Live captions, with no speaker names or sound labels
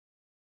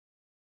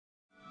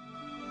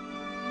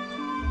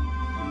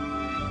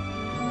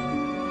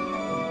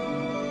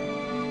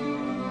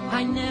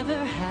I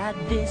never had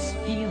this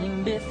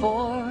feeling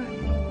before.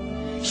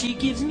 She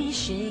gives me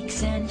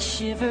shakes and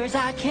shivers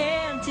I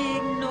can't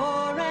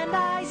ignore, and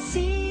I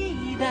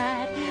see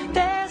that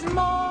there's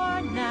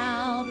more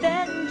now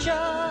than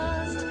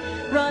just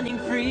running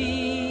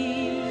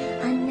free.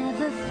 I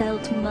never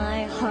felt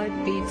my heart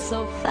beat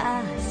so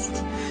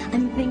fast.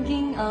 I'm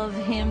thinking of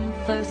him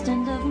first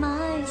and of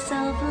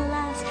myself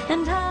last,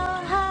 and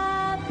how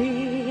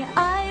happy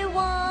I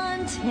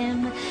want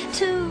him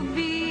to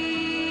be.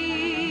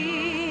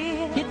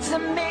 It's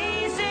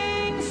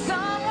amazing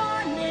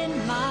someone in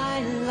my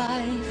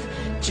life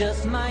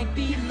just might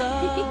be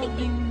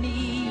loving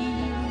me.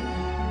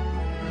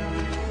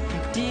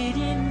 I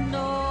didn't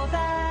know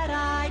that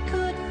I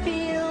could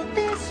feel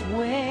this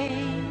way.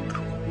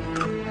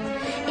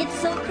 It's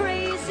so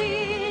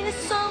crazy,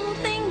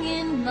 something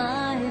in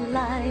my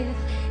life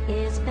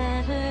is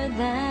better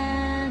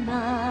than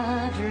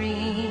a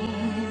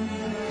dream.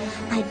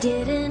 I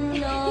didn't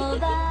know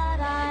that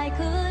I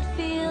could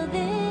feel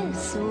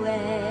this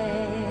way.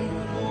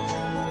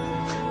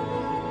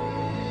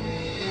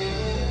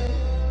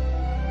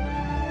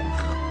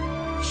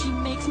 She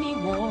makes me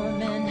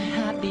warm and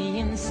happy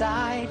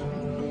inside.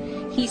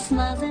 He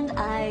smiles and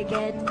I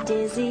get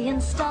dizzy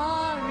and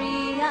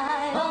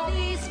starry-eyed. All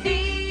these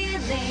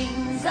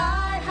feelings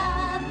I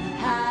have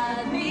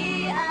had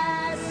me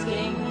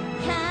asking,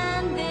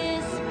 can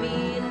this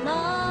be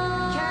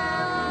love?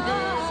 Can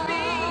this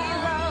be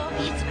love?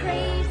 It's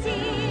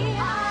crazy,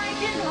 I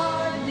can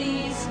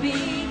hardly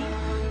speak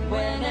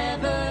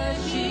whenever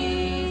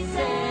she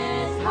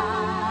says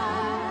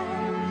hi.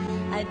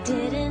 I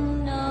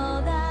didn't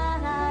know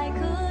that I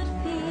could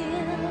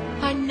feel.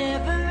 I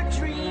never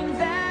dreamed